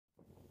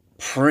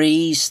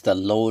Praise the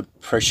Lord,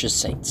 precious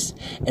saints,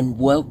 and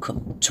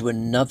welcome to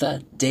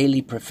another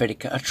daily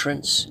prophetic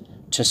utterance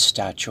to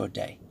start your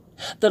day.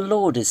 The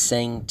Lord is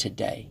saying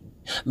today,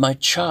 my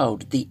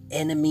child, the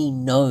enemy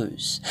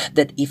knows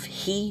that if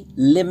he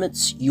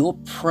limits your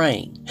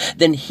praying,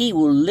 then he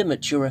will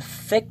limit your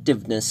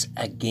effectiveness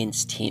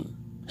against him.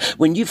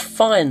 When you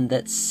find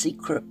that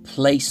secret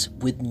place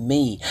with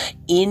me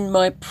in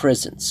my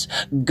presence,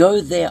 go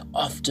there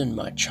often,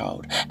 my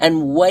child,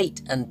 and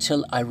wait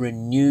until I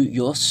renew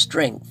your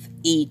strength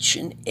each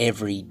and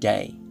every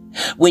day.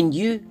 When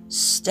you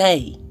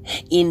stay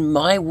in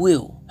my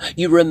will,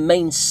 you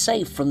remain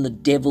safe from the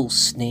devil's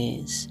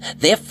snares.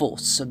 Therefore,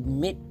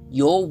 submit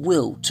your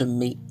will to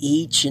me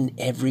each and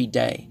every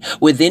day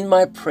within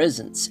my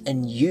presence,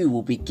 and you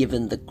will be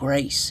given the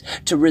grace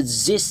to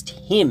resist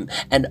him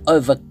and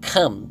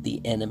overcome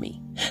the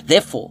enemy.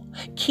 Therefore,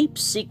 keep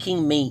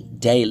seeking me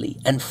daily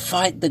and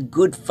fight the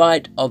good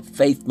fight of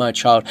faith, my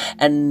child,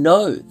 and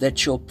know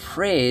that your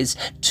prayers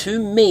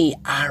to me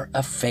are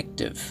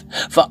effective.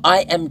 For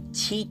I am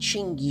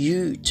teaching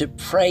you to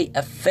pray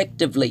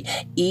effectively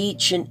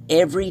each and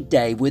every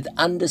day with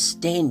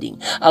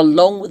understanding,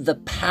 along with the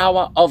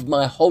power of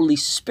my Holy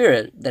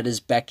Spirit that is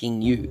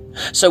backing you.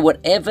 So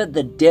whatever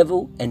the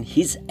devil and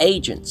his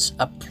agents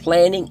are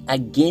planning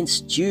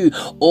against you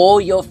or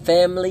your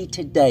family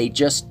today,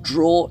 just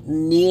draw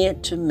near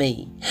to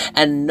me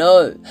and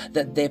know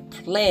that their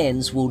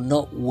plans will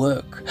not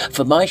work.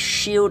 For my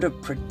shield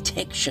of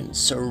protection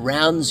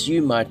surrounds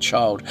you, my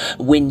child.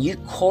 When you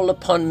call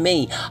upon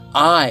me,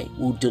 I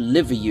will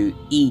deliver you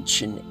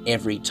each and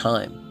every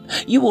time.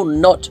 You will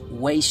not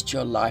waste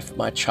your life,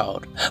 my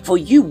child, for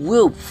you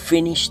will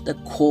finish the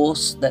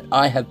course that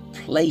I have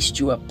placed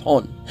you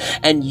upon,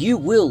 and you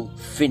will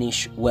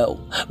finish well.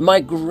 My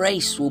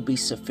grace will be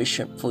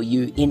sufficient for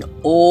you in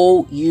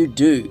all you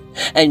do,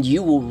 and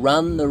you will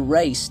run the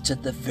race to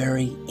the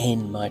very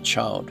end, my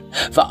child.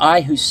 For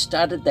I who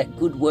started that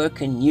good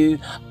work in you,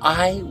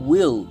 I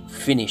will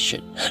finish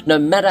it. No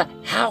matter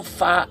how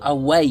far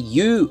away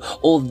you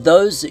or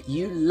those that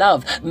you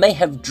love may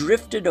have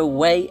drifted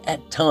away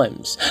at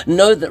times,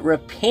 know that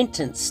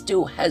repentance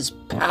still has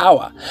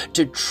power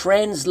to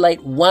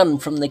translate one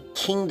from the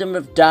kingdom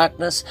of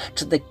darkness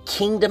to the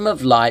kingdom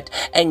of light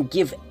and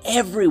give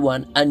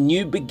everyone a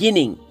new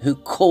beginning who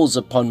calls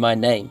upon my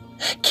name.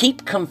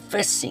 Keep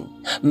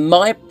confessing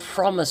my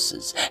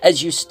promises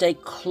as you stay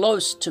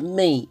close to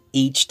me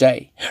each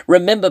day.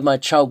 Remember, my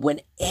child,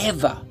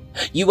 whenever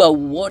you are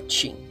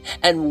watching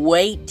and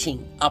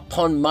waiting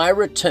upon my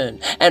return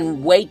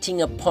and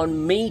waiting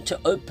upon me to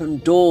open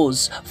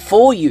doors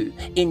for you,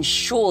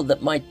 ensure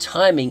that my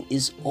timing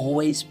is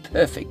always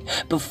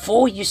perfect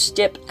before you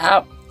step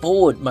out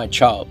forward, my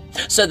child,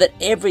 so that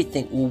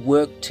everything will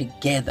work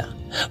together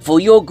for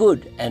your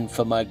good and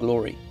for my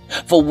glory.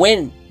 For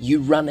when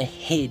you run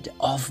ahead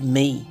of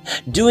me,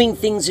 doing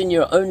things in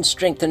your own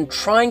strength and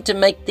trying to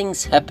make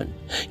things happen,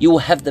 you will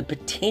have the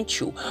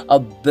potential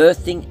of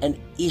birthing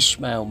an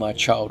Ishmael, my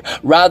child,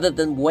 rather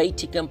than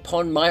waiting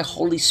upon my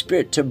Holy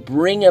Spirit to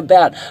bring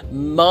about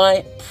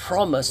my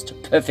promised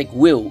perfect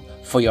will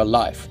for your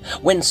life.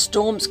 When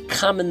storms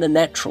come in the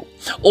natural,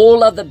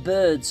 all other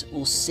birds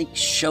will seek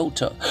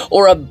shelter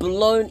or are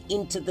blown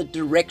into the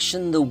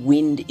direction the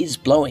wind is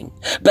blowing.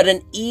 But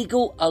an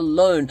eagle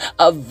alone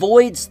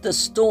avoids the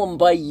storm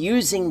by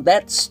using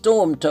that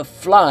storm to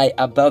fly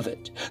above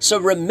it. So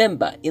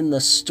remember, in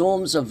the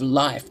storms of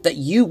life that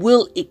you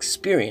will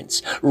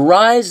experience,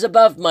 rise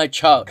above, my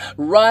child,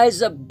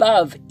 rise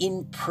above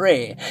in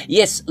prayer.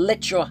 Yes,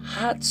 let your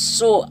heart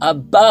soar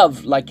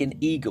above like an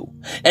eagle.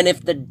 And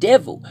if the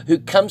devil, who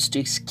comes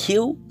to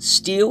kill,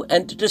 steal,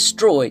 and to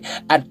destroy,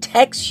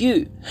 attacks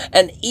you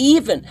and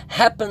even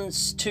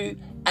happens to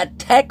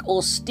attack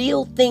or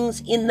steal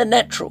things in the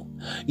natural,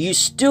 you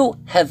still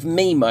have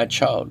me, my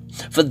child.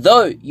 For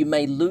though you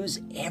may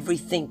lose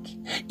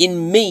everything,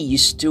 in me you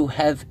still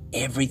have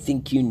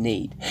everything you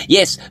need.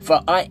 Yes,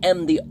 for I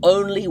am the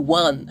only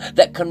one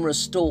that can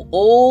restore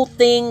all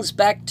things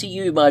back to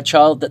you, my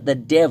child, that the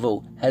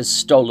devil has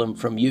stolen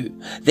from you.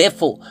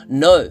 Therefore,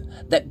 know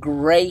that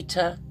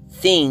greater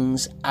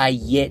things are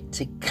yet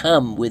to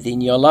come within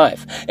your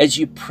life as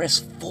you press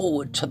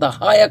forward to the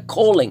higher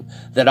calling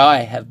that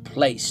I have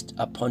placed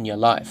upon your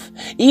life.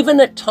 Even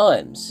at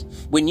times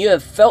when you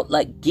have felt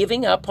like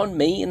giving up on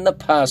me in the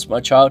past, my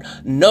child,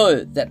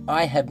 know that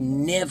I have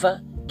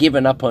never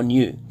given up on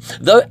you.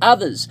 Though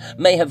others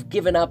may have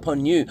given up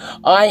on you,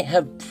 I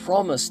have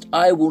promised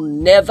I will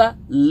never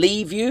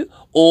leave you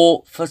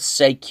or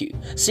forsake you.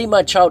 See,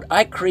 my child,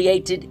 I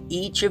created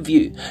each of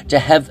you to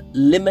have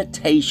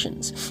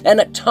limitations, and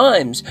at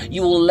times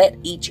you will let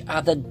each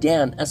other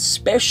down,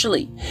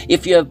 especially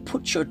if you have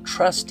put your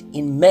trust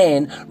in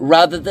man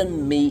rather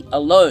than me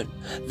alone.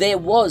 There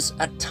was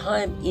a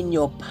time in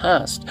your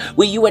past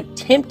where you were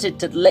tempted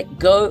to let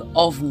go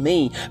of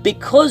me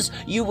because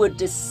you were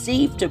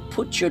deceived to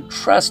put your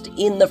trust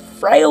in the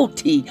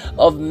frailty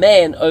of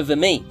man over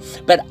me.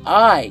 But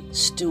I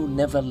still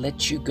never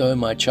let you go,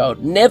 my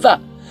child. Never.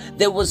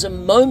 There was a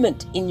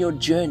moment in your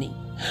journey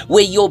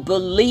where your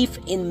belief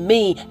in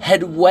me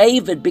had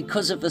wavered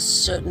because of a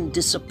certain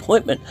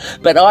disappointment.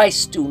 But I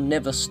still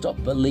never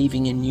stopped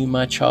believing in you,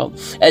 my child,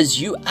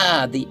 as you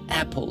are the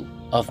apple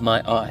of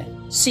my eye.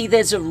 See,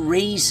 there's a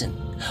reason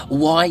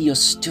why you're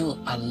still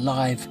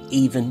alive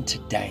even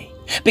today.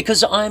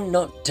 Because I'm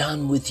not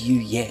done with you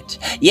yet.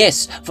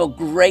 Yes, for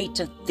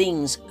greater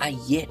things are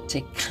yet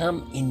to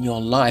come in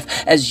your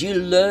life. As you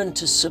learn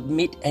to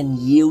submit and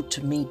yield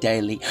to me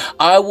daily,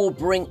 I will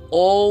bring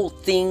all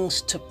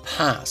things to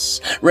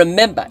pass.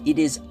 Remember, it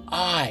is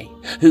I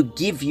who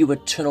give you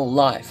eternal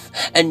life,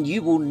 and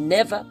you will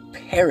never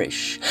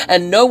perish,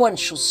 and no one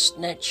shall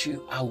snatch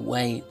you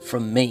away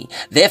from me.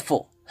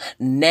 Therefore,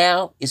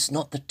 now is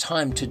not the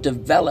time to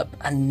develop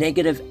a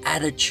negative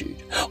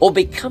attitude or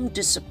become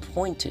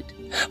disappointed,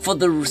 for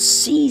the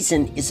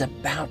season is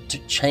about to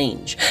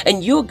change,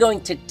 and you're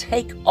going to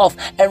take off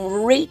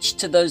and reach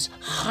to those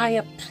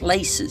higher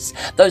places,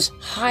 those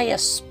higher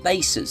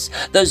spaces,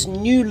 those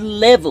new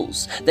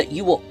levels that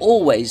you were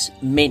always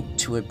meant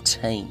to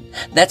obtain.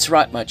 That's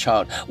right, my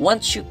child.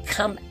 Once you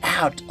come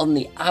out on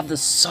the other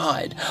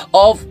side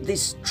of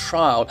this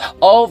trial,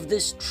 of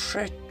this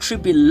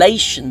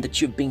tribulation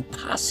that you've been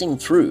passing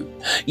through,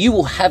 you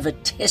will have a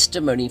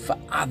testimony for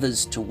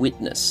others to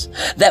witness,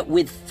 that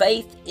with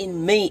faith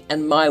in me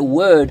and my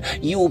word,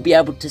 you will be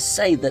able to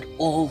say that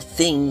all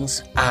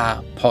things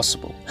are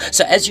possible.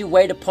 So as you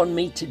wait upon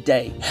me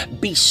today,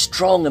 be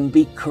strong and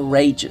be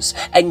courageous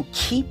and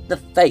keep the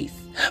faith,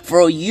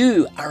 for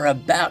you are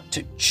about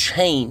to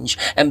change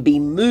and be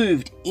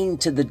moved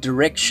into the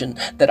direction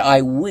that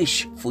I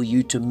wish for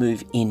you to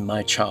move in,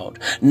 my child.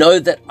 Know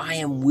that I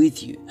am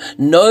with you.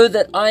 Know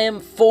that I am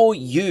for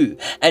you,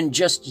 and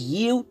just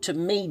yield to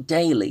me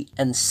daily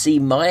and see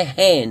my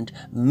hand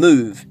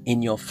move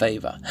in your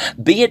favor.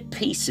 Be at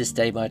peace this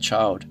day, my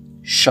child.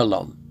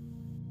 Shalom.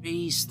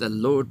 Praise the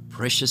Lord,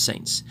 precious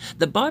saints.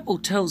 The Bible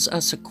tells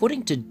us,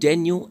 according to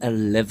Daniel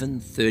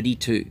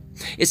 11:32,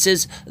 it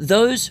says,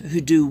 "Those who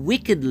do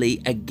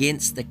wickedly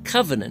against the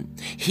covenant,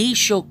 he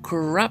shall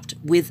corrupt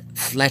with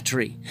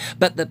flattery.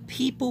 But the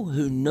people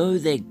who know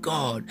their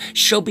God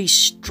shall be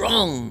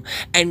strong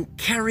and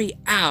carry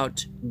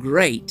out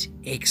great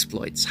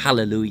exploits."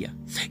 Hallelujah.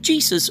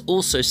 Jesus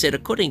also said,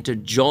 according to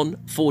John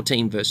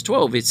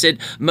 14:12, it said,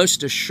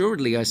 "Most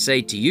assuredly I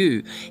say to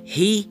you,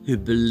 he who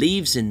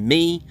believes in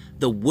me,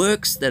 the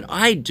works that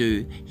I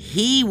do,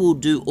 he will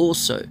do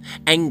also,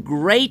 and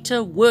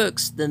greater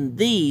works than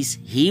these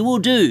he will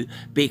do,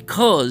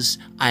 because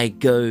I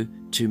go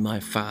to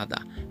my Father."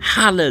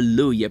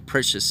 Hallelujah,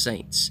 precious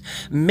saints.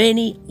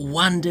 Many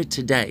wonder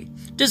today,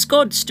 does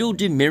God still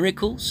do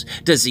miracles?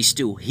 Does he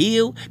still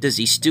heal? Does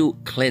he still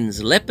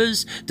cleanse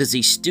lepers? Does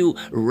he still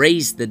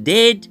raise the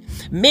dead?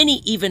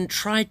 Many even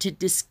try to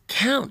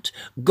discount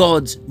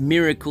God's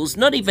miracles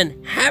not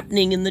even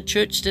happening in the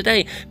church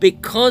today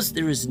because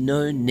there is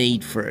no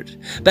need for it.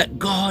 But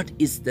God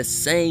is the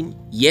same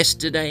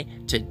yesterday,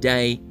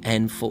 today,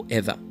 and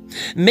forever.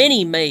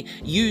 Many may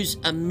use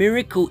a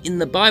miracle in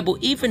the Bible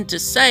even to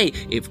say,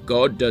 if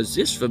God does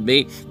this for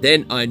me,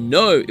 then I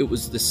know it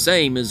was the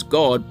same as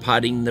God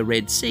parting the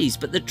Red Seas.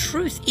 But the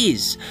truth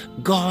is,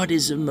 God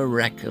is a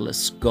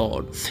miraculous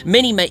God.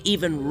 Many may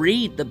even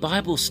read the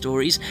Bible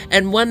stories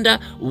and wonder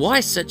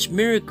why such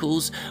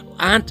miracles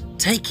aren't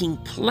taking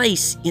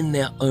place in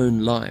their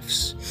own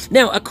lives.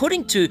 Now,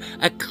 according to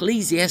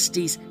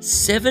Ecclesiastes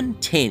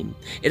 7:10,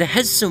 it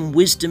has some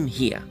wisdom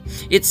here.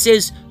 It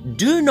says,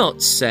 "Do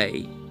not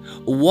say,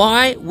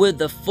 why were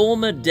the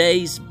former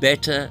days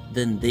better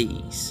than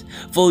these?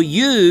 For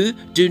you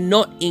do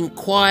not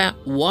inquire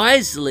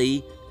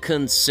wisely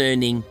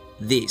concerning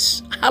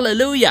this."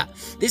 Hallelujah.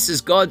 This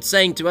is God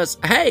saying to us,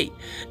 hey,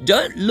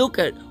 don't look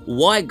at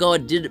why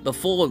God did it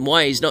before and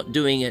why he's not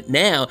doing it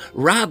now,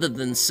 rather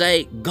than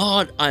say,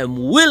 God, I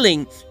am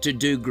willing to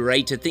do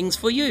greater things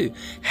for you.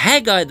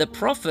 Haggai the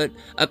prophet,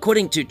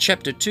 according to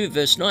chapter 2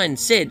 verse 9,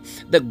 said,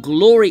 "The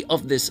glory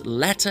of this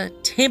latter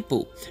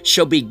temple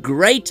shall be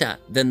greater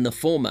than the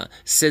former,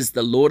 says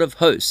the Lord of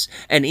hosts,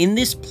 and in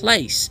this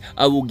place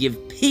I will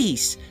give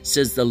peace,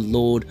 says the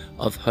Lord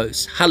of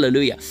hosts."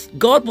 Hallelujah.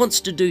 God wants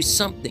to do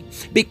something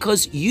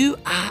because you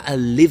are a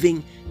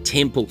living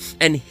temple,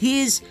 and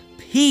his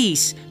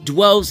peace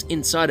dwells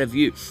inside of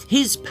you.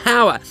 His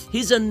power,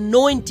 his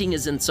anointing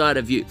is inside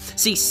of you.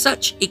 See,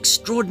 such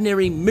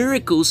extraordinary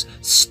miracles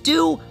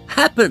still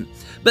happen,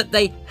 but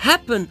they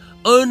happen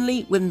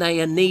only when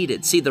they are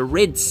needed. See, the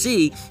Red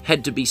Sea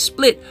had to be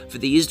split for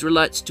the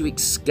Israelites to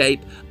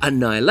escape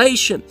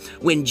annihilation.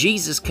 When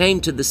Jesus came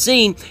to the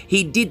scene,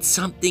 he did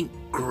something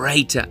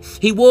greater.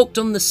 He walked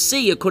on the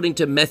sea, according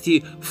to Matthew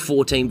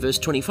 14 verse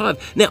 25.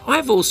 Now,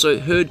 I've also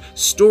heard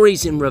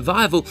stories in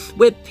revival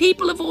where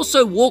people have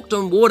also walked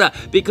on water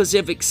because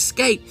they've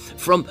escaped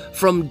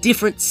from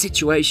different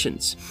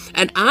situations.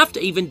 And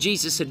after even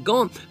Jesus had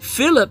gone,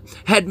 Philip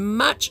had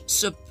much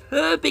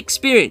superb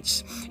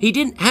experience. He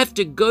didn't have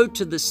to go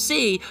to the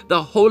sea.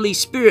 The Holy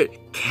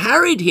Spirit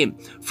carried him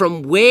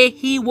from where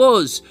he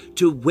was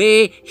to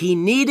where he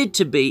needed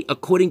to be,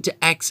 according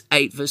to Acts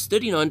 8, verse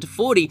 39 to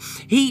 40.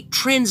 He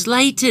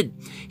translated,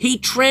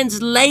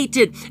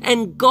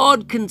 and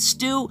God can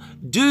still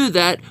do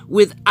that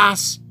with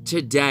us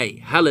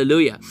today.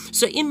 Hallelujah.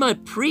 So in my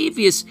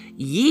previous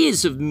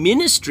years of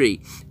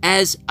ministry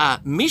as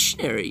a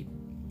missionary,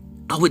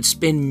 I would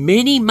spend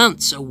many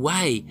months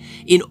away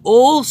in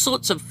all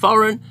sorts of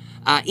foreign,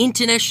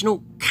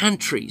 international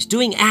countries,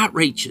 doing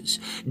outreaches,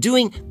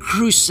 doing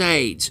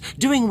crusades,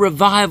 doing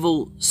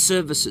revival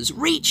services,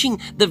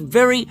 reaching the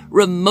very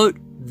remote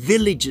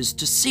villages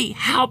to see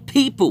how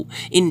people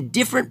in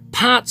different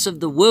parts of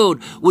the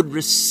world would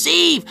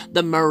receive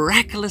the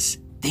miraculous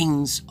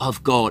things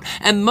of God.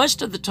 And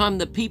most of the time,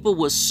 the people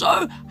were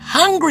so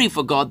hungry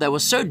for God, they were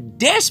so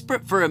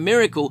desperate for a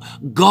miracle,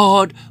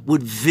 God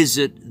would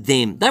visit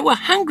them. They were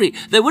hungry.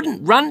 They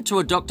wouldn't run to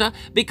a doctor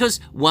because,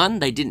 one,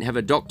 they didn't have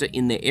a doctor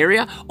in their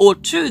area, or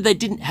two, they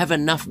didn't have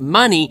enough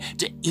money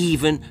to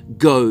even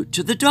go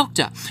to the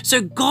doctor.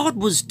 So God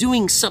was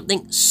doing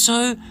something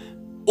so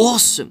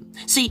awesome.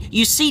 See,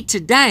 you see,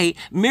 today,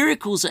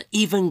 miracles are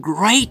even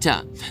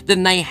greater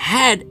than they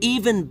had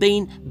even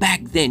been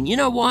back then. You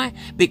know why?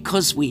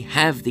 Because we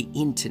have the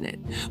internet.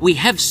 We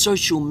have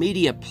social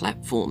media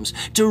platforms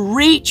to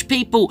reach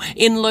people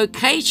in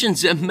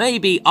locations that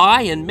maybe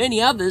I and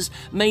many others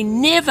may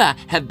never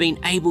have been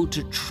able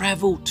to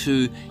travel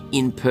to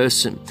in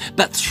person.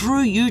 But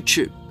through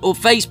YouTube or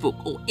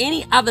Facebook or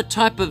any other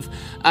type of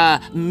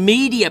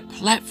media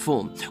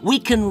platform, we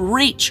can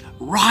reach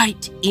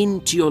right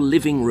into your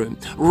living room,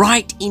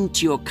 right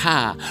into your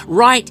car,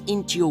 right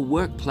into your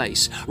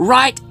workplace,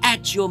 right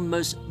at your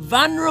most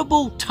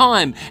vulnerable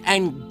time,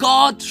 and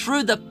God,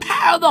 through the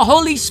power of the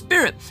Holy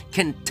Spirit,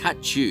 can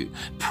touch you.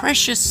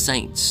 Precious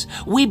saints,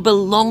 we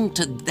belong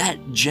to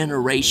that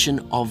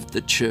generation of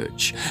the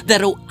church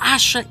that'll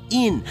usher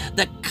in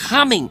the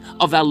coming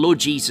of our Lord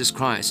Jesus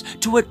Christ,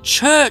 to a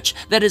church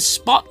that is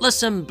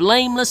spotless and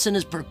blameless and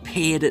has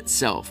prepared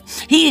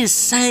itself. He is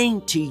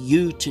saying to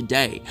you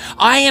today,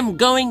 I am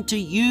going to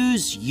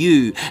use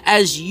you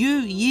as you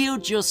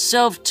yield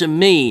yourself to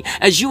me,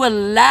 as you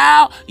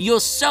allow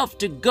yourself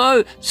to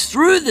go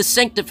through the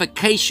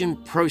sanctification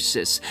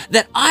process,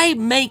 that I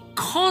may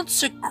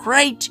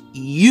consecrate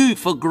you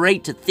for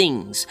greater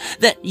things,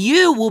 that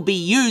you will be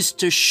used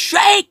to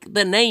shake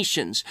the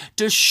nations,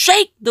 to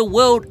shake the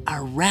world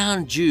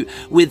around you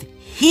with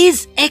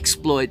His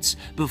exploits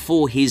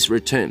before His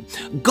return.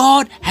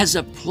 God has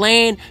a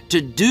plan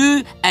to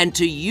do and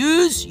to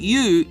use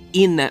you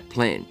in that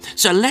plan.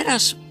 So let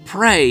us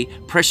pray,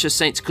 precious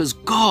saints, because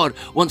God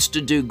wants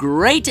to do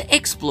greater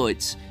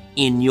exploits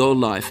in your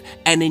life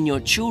and in your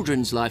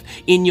children's life,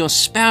 in your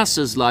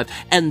spouse's life,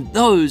 and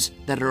those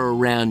that are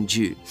around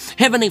you.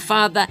 Heavenly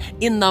Father,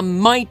 in the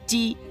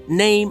mighty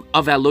name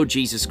of our Lord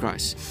Jesus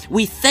Christ,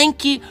 we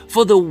thank you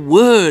for the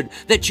word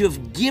that you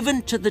have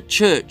given to the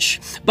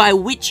church, by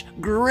which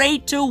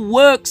greater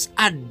works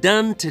are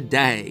done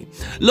today.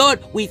 Lord,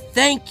 we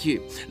thank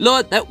you,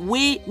 Lord, that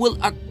we will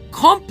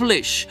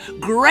accomplish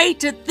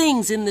greater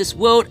things in this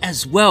world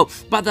as well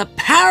by the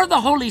power of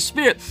the Holy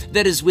Spirit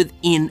that is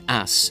within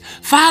us.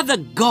 Father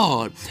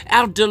God,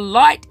 our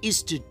delight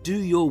is to do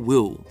your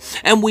will,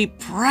 and we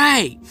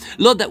pray,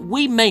 Lord, that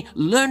we may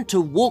learn to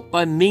walk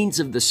by means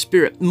of the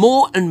Spirit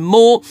more and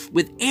more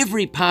with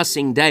every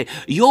passing day.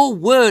 Your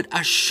word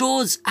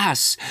assures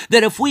us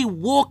that if we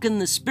walk in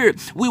the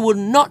Spirit, we will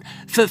not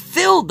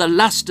fulfill the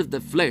lust of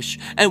the flesh,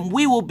 and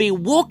we will be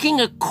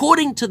walking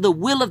according to the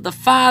will of the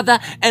Father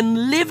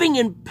and living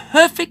in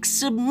perfect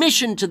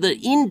submission to the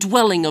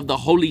indwelling of the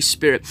Holy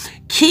Spirit.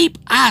 Keep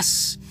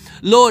us,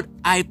 Lord,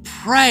 I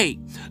pray,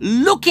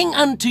 looking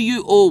unto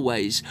you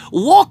always,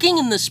 walking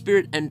in the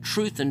Spirit and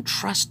truth, and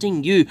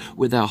trusting you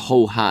with our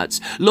whole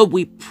hearts. Lord,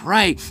 we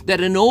pray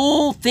that in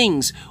all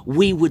things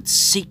we would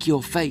seek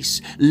your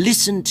face,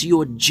 listen to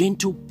your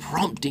gentle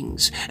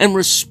promptings, and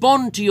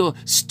respond to your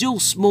still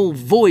small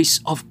voice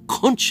of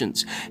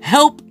conscience.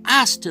 Help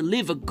us to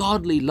live a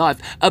godly life,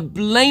 a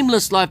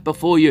blameless life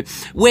before you,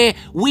 where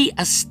we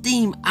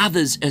esteem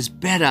others as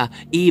better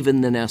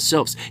even than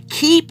ourselves.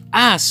 Keep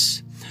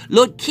us,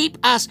 Lord, keep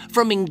us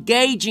from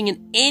engaging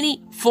in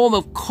any form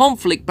of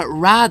conflict, but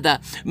rather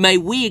may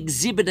we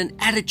exhibit an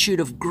attitude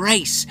of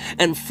grace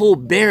and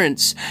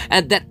forbearance,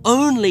 and that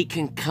only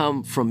can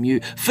come from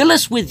you. Fill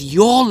us with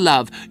your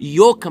love,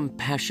 your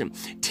compassion.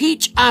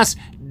 Teach us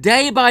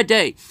day by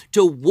day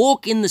to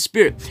walk in the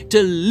Spirit,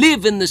 to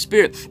live in the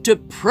Spirit, to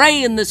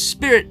pray in the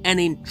Spirit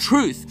and in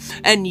truth,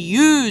 and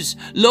use,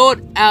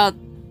 Lord, our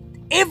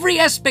every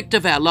aspect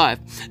of our life,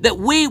 that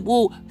we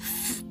will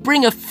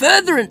bring a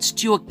furtherance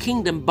to your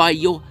kingdom by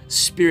your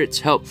Spirit's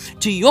help,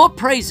 to your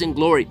praise and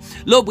glory.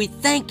 Lord, we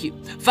thank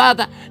you.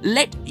 Father,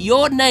 let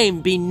your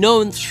name be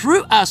known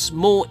through us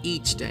more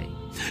each day.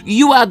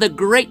 You are the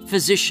great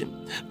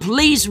physician.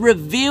 Please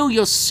reveal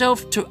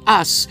yourself to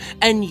us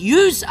and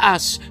use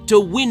us to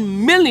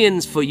win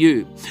millions for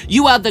you.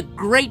 You are the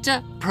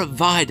greater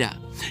provider.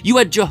 You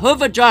are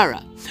Jehovah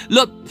Jireh,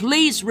 Lord,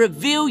 please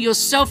reveal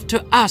yourself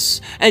to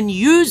us and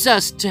use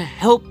us to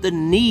help the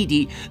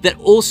needy that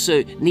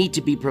also need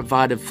to be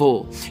provided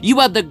for. You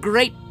are the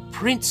great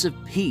Prince of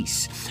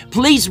Peace.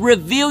 Please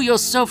reveal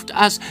yourself to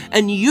us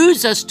and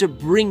use us to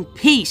bring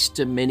peace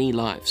to many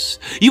lives.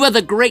 You are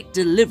the great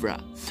Deliverer.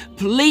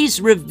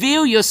 Please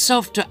reveal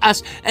yourself to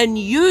us and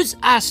use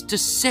us to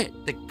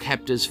set the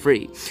captives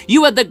free.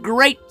 You are the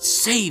great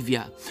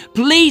Savior.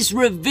 Please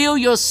reveal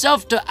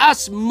yourself to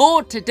us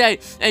more today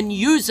and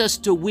use us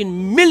to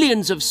win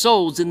millions of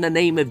souls in the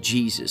name of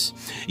Jesus.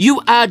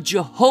 You are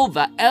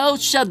Jehovah El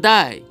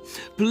Shaddai.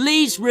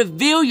 Please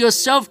reveal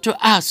yourself to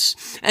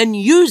us and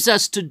use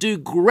us to do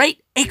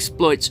great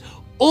exploits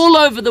all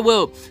over the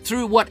world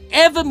through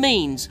whatever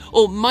means.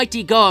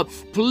 Almighty God,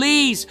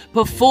 please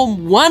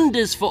perform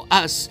wonders for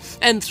us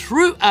and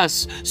through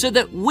us so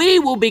that we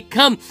will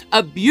become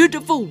a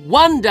beautiful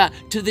wonder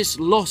to this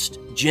lost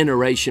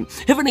generation.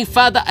 Heavenly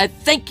Father, I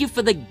thank you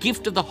for the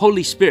gift of the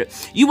Holy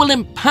Spirit. You will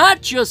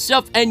impart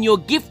yourself and your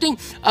gifting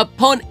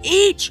upon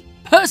each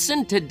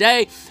person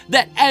today,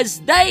 that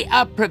as they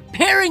are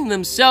preparing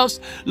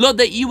themselves, Lord,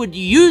 that you would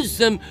use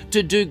them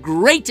to do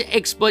greater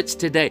exploits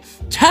today.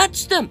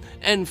 Touch them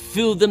and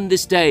fill them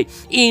this day.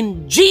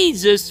 In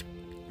Jesus'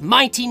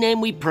 mighty name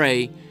we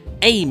pray.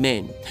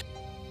 Amen.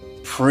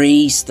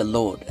 Praise the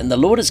Lord. And the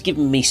Lord has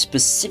given me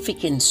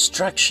specific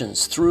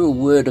instructions through a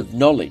word of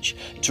knowledge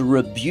to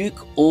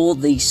rebuke all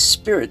these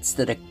spirits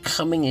that are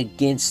coming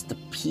against the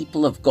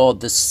people of God,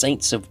 the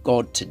saints of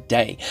God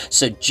today.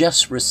 So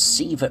just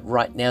receive it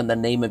right now in the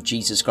name of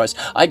Jesus Christ.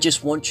 I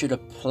just want you to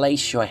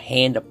place your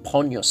hand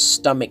upon your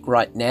stomach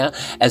right now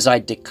as I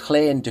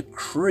declare and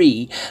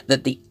decree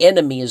that the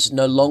enemy is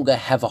no longer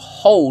have a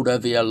hold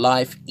over your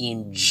life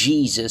in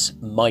Jesus'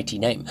 mighty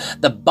name.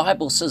 The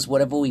Bible says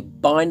whatever we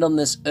bind on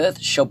this earth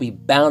shall be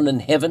bound in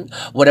heaven.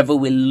 Whatever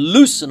we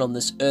loosen on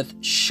this earth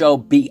shall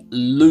be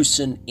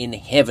loosened in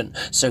heaven.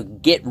 So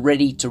get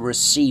ready to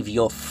receive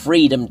your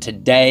freedom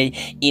today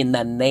in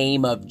the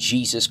name of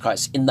Jesus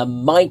Christ. In the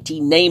mighty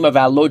name of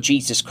our Lord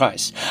Jesus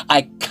Christ,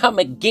 I come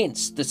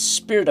against the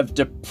spirit of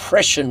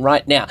depression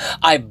right now.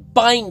 I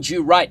bind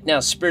you right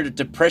now, spirit of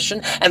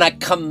depression, and I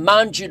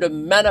command you to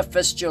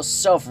manifest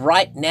yourself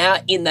right now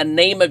in the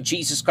name of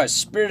Jesus Christ.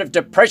 Spirit of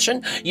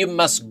depression, you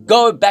must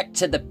go back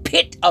to the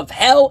pit of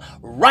hell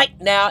right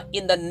now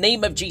in the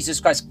name of Jesus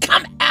Christ.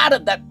 Come out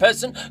of that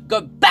person.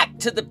 Go back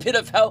to the pit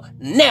of hell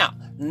now,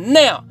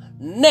 now,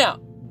 now.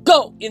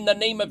 Go in the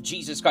name of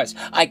Jesus Christ.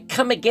 I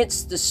come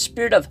against the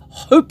spirit of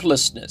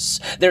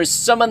hopelessness. There is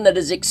someone that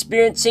is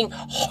experiencing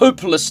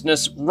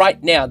hopelessness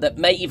right now that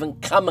may even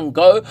come and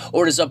go,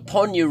 or is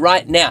upon you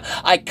right now.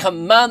 I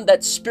command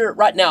that spirit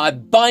right now. I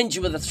bind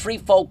you with a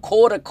threefold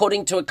cord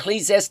according to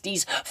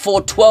Ecclesiastes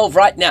 4:12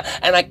 right now.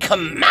 And I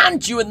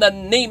command you in the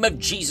name of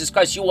Jesus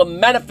Christ. You will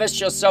manifest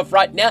yourself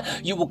right now.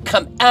 You will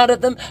come out of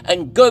them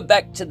and go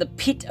back to the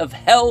pit of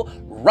hell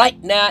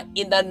right now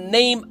in the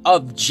name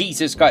of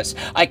Jesus Christ.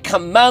 I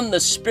command the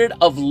spirit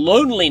of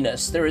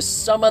loneliness. There is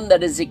someone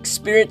that is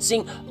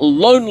experiencing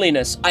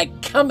loneliness. I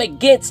come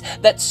against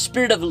that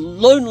spirit of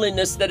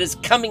loneliness that is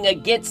coming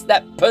against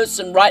that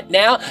person right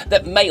now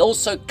that may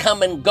also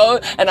come and go.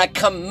 And I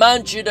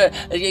command you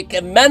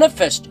to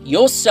manifest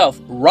yourself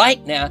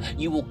right now.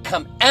 You will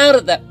come out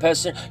of that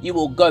person. You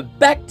will go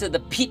back to the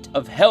pit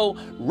of hell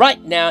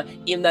right now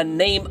in the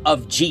name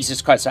of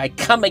Jesus Christ. I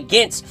come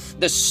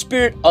against the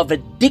spirit of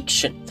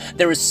addiction.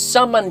 There is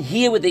someone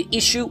here with an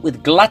issue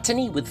with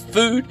gluttony, with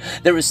food.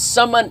 There is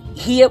someone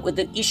here with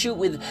an issue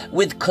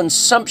with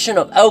consumption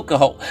of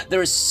alcohol.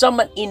 There is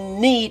someone in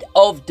need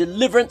of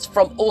deliverance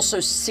from also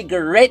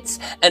cigarettes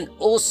and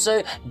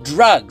also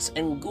drugs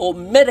or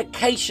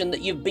medication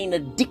that you've been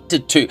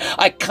addicted to.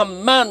 I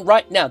command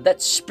right now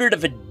that spirit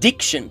of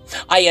addiction.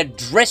 I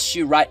address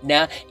you right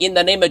now in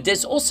the name of,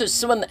 there's also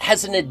someone that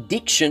has an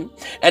addiction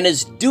and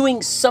is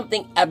doing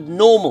something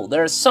abnormal.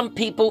 There are some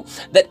people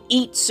that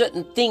eat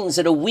certain things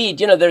that are weird.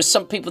 You know, there's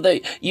some people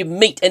that you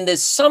meet and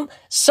there's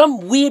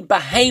some weird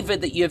behavior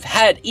that you've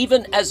had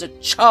even as a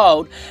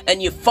child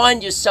and you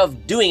find yourself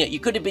doing it. You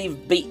could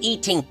be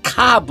eating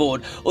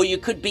cardboard, or you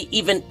could be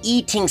even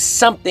eating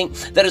something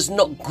that is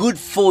not good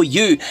for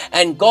you.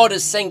 And God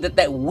is saying that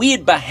that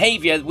weird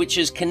behavior, which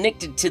is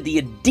connected to the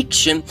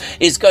addiction,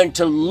 is going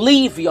to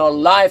leave your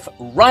life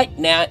right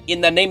now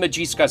in the name of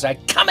Jesus Christ. I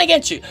come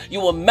against you. You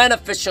will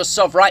manifest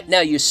yourself right now,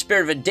 you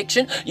spirit of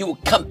addiction. You will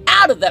come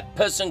out of that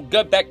person,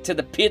 go back to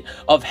the pit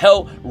of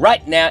hell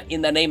right now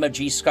in the name of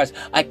Jesus Christ.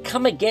 I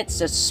come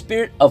against a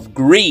spirit of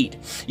greed.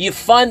 You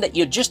find that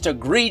you're just a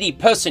greedy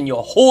person.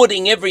 You're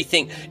hoarding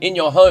everything in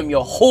your home.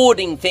 You're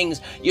hoarding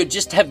things. You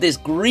just have this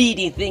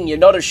greedy thing. You're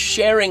not a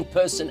sharing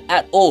person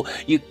at all.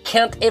 You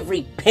count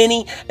every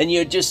penny and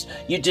you just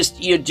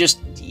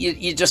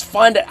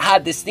find it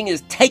hard. This thing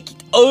is taking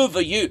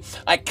over you.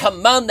 I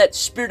command that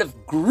spirit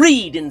of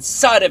greed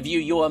inside of you.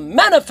 You will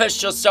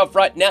manifest yourself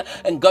right now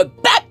and go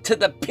back to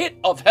the pit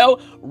of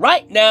hell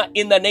right now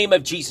in the name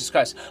of Jesus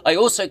Christ. I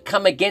also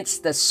come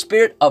against the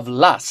spirit of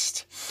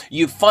lust.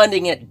 you're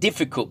finding it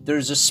difficult. There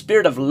is a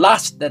spirit of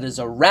lust that is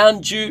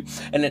around you,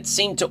 and it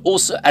seemed to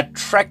also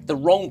attract the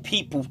wrong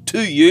people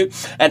to you.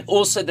 And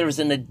also there is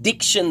an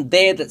addiction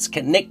there that's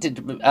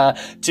connected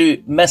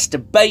to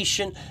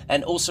masturbation,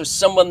 and also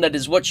someone that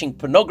is watching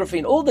pornography,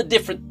 and all the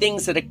different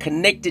things that are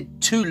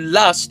connected to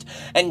lust.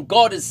 And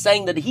God is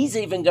saying that he's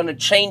even going to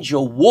change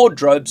your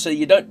wardrobe so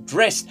you don't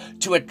dress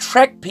to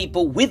attract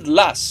people with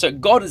lust. So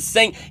God is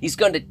saying he's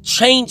going to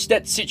change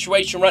that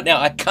situation right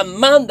now. I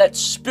command that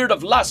spirit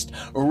of lust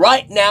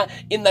right now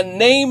in the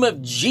name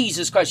of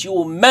Jesus Christ. You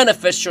will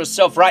manifest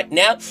yourself right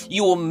now.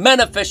 You will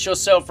manifest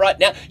yourself right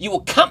now. You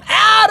will come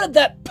out of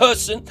that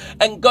person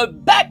and go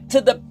back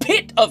to the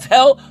pit of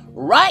hell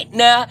right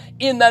now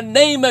in the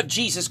name of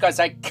Jesus Christ.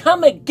 I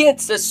come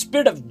against the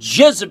spirit of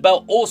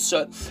Jezebel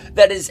also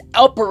that is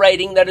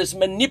operating, that is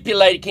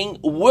manipulating,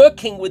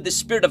 working with the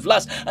spirit of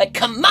lust. I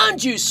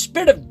command you,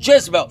 spirit of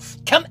Jezebel,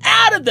 come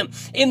out of them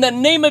in the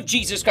name of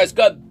Jesus Christ.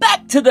 Go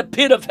back to the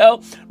pit of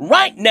hell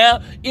right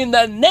now in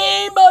the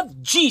name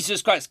of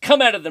Jesus Christ.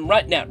 Come out of them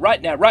right now,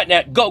 right now, right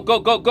now. Go, go,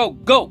 go, go,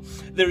 go.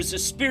 There is a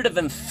spirit of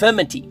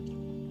infirmity.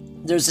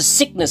 There's a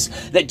sickness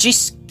that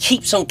just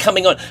keeps on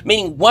coming on,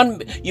 meaning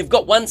you've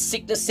got one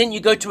sickness, then you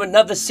go to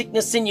another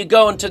sickness, then you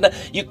go into the,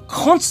 you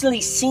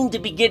constantly seem to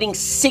be getting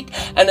sick,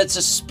 and it's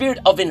a spirit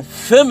of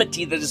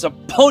infirmity that is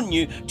upon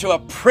you to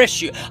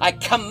oppress you. I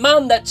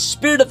command that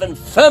spirit of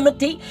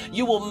infirmity,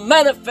 you will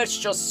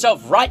manifest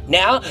yourself right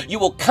now. You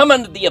will come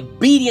under the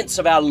obedience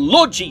of our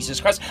Lord Jesus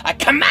Christ. I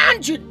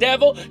command you,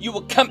 devil, you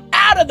will come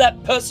out of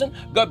that person,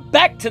 go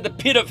back to the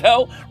pit of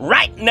hell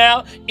right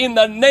now in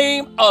the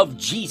name of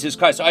Jesus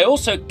Christ. I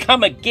also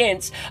come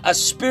against a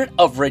spirit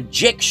of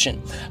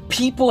rejection.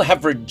 People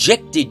have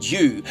rejected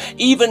you,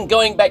 even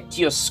going back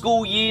to your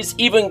school years,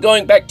 even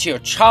going back to your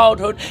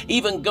childhood,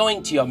 even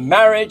going to your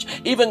marriage,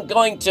 even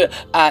going to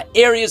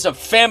areas of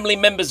family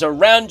members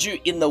around you,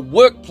 in the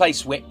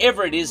workplace,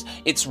 wherever it is.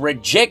 It's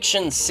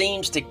rejection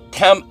seems to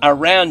come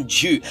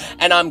around you.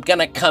 And I'm going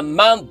to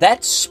command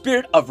that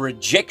spirit of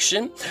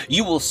rejection.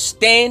 You will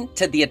stand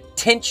to the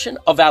attention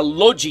of our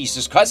Lord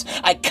Jesus Christ.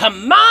 I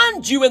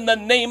command you in the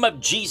name of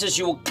Jesus,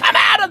 you will come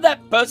out of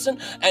that person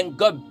and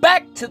go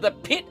back to the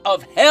pit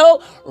of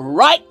hell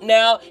right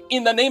now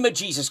in the name of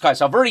Jesus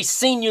Christ. I've already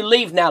seen you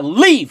leave. Now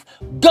leave,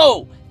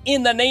 go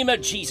in the name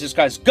of Jesus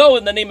Christ. Go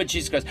in the name of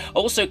Jesus Christ.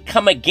 Also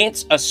come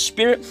against a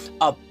spirit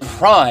of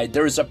pride.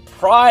 There is a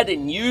pride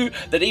in you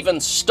that even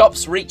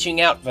stops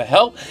reaching out for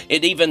help.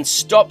 It even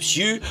stops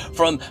you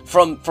from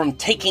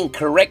taking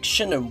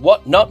correction and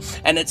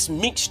whatnot. And it's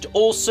mixed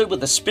also with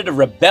the spirit of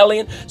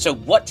rebellion. So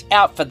watch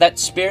out for that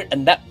spirit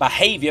and that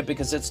behavior,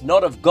 because it's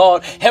not of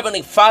God.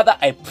 Heavenly Father,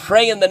 I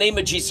pray in the name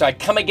of Jesus, I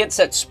come against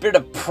that spirit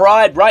of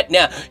pride right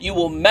now. You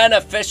will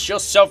manifest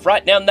yourself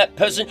right now in that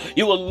person.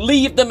 You will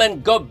leave them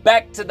and go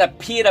back to the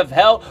pit of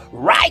hell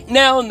right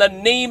now in the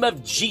name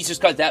of Jesus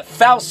Christ. That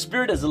foul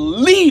spirit is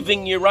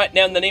leaving you right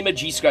now in the name of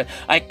Jesus Christ.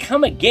 I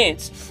come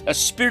against a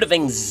spirit of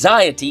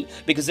anxiety,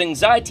 because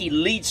anxiety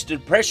leads to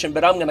depression,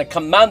 but I'm going to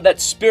command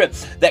that spirit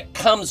that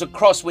comes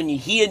across when you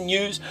hear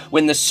news,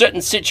 when the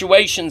certain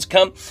situations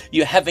come,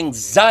 you have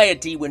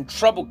anxiety, when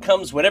trouble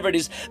comes, whatever it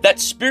is, that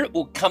spirit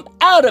will come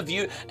out of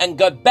you and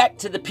go back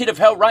to the pit of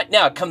hell right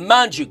now. I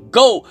command you,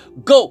 go,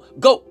 go,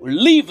 go.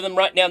 Leave them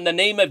right now in the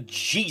name of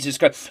Jesus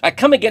Christ. I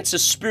come against a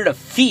spirit of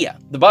fear.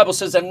 The Bible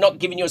says, I'm not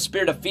giving you a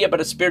spirit of fear, but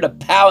a spirit of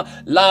power,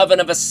 love,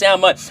 and of a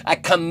sound mind. I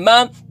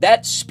command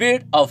that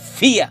spirit of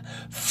fear,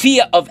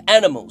 fear of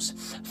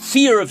animals,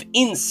 fear of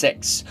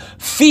insects,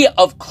 fear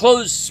of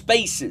closed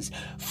spaces,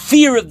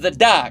 fear of the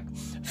dark,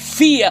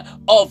 fear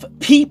of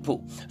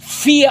people,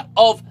 fear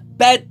of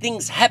bad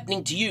things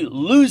happening to you,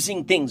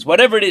 losing things,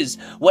 whatever it is,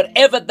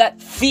 whatever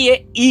that fear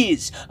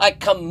is, I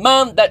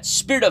command that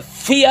spirit of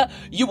fear,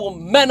 you will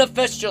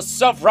manifest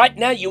yourself right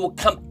now. You will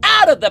come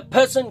out of the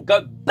person,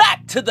 go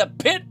back to the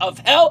pit of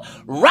hell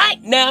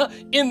right now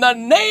in the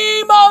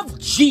name of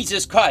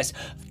Jesus Christ.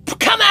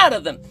 Come out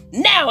of them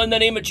now in the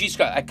name of Jesus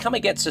Christ. I come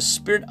against the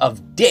spirit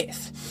of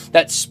death.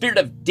 That spirit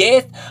of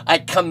death, I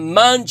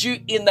command you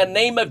in the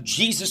name of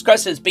Jesus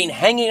Christ. It's been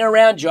hanging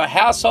around your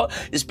household.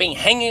 It's been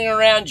hanging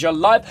around your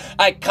life.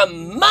 I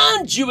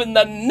command you in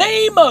the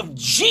name of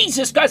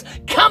Jesus Christ.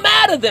 Come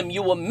out of them.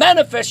 You will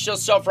manifest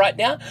yourself right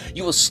now.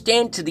 You will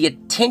stand to the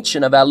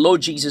attention of our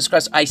Lord Jesus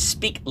Christ. I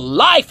speak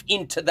life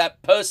into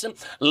that person.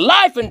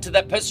 Life into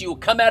that person. You will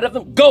come out of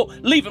them. Go.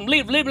 Leave them.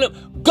 Leave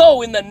them.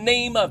 Go in the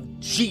name of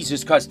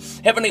Jesus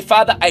Christ. Heavenly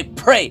Father, I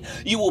pray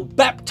you will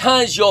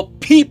baptize your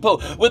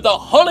people with the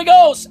Holy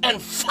Ghost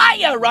and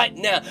fire right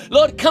now.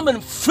 Lord, come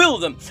and fill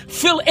them.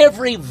 Fill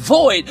every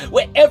void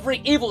where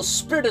every evil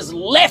spirit is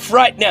left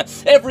right now.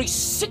 Every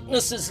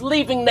sickness is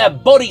leaving their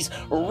bodies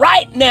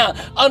right now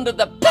under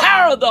the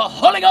power of the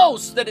Holy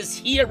Ghost that is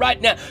here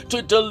right now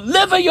to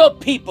deliver your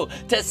people,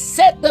 to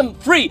set them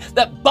free,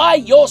 that by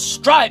your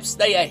stripes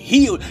they are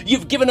healed.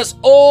 You've given us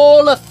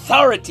all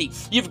authority.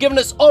 You've given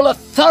us all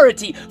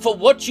authority for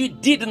what you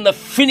did in the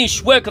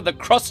finished work of the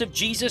cross of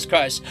Jesus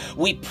Christ.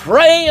 We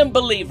pray and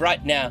believe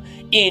right now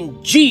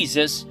in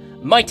Jesus'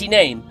 mighty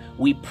name.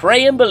 We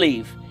pray and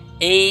believe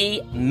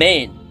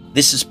Amen.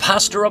 This is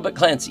Pastor Robert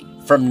Clancy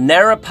from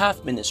Narrow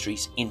Path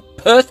Ministries in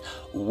Perth,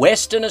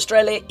 Western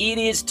Australia. It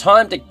is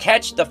time to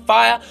catch the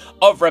fire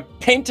of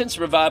repentance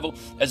revival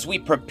as we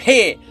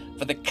prepare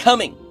for the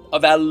coming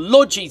of our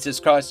Lord Jesus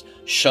Christ.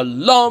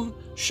 Shalom,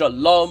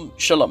 shalom,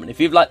 shalom. And if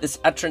you've liked this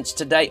utterance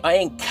today, I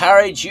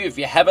encourage you, if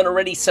you haven't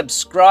already,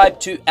 subscribe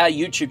to our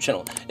YouTube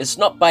channel. It's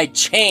not by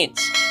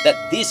chance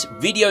that this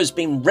video has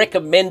been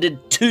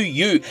recommended to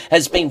you,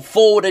 has been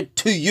forwarded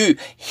to you.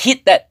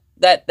 Hit that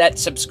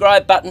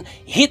subscribe button,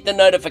 hit the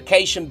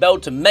notification bell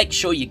to make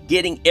sure you're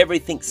getting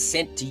everything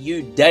sent to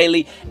you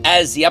daily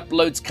as the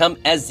uploads come,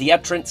 as the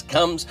utterance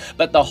comes.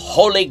 But the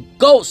Holy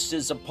Ghost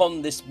is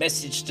upon this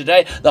message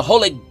today. The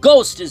Holy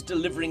Ghost is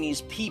delivering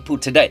his people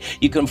today.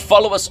 You can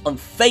follow us on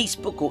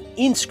Facebook or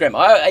Instagram.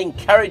 I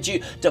encourage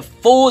you to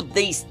forward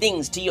these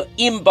things to your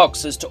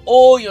inboxes, to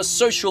all your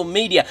social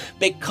media,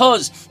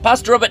 because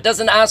Pastor Robert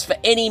doesn't ask for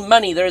any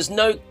money. There is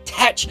no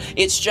catch.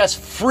 It's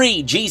just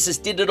free. Jesus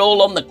did it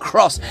all on the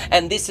cross.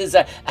 And this is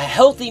a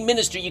healthy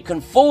ministry you can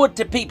forward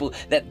to people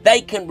that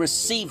they can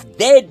receive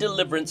their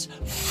deliverance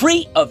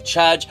free of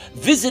charge,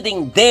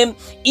 visiting them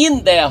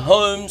in their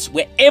homes,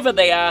 wherever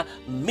they are,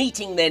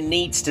 meeting their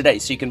needs today.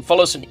 So you can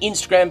follow us on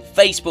Instagram,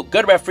 Facebook,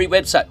 go to our free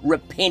website,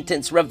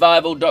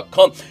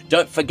 repentancerevival.com.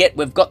 Don't forget,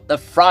 we've got the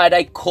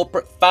Friday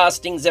corporate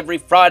fastings every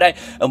Friday,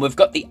 and we've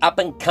got the up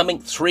and coming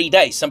 3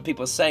 days. Some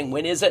people are saying,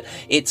 when is it?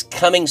 It's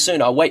coming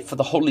soon. I'll wait for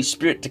the Holy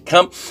Spirit to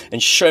come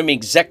and show me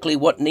exactly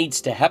what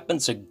needs to happen.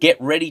 So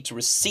get ready to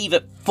receive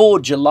it for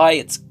July.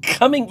 It's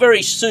coming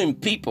very soon,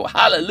 people.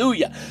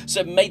 Hallelujah.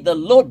 So may the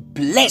Lord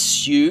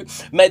bless you.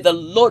 May the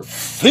Lord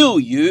fill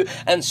you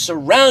and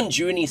surround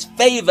you, and his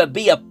favor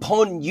be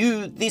upon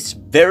you this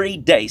very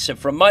day. So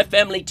from my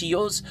family to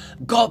yours,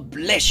 God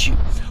bless you.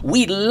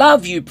 We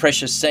love you,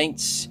 precious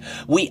saints.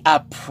 We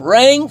are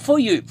praying for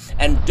you.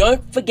 And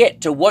don't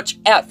forget to watch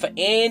out for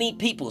any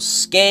people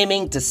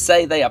scamming to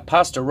say they are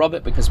Pastor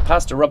Robert, because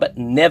Pastor Robert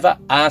never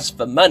asks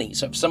for money.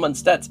 So if someone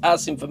starts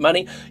asking for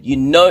money, you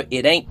know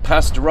it ain't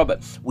Pastor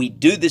Robert. We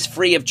do this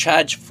free of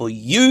charge for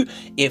you.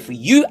 If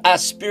you are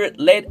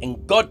spirit-led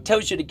and God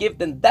tells you to give,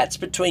 then that's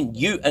between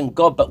you and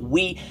God, but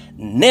we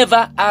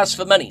never ask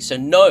for money. So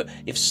no,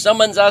 if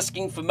someone's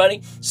asking for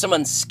money,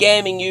 someone's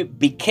scamming you,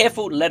 be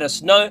careful. Let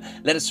us know.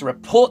 Let us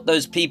report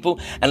those people,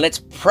 and let's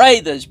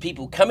pray those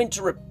people come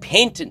into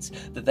repentance,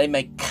 that they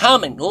may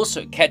come and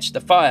also catch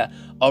the fire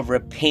of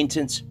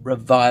repentance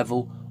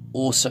revival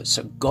also.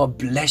 So God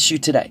bless you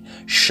today.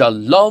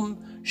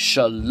 Shalom,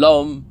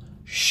 shalom,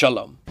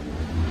 shalom.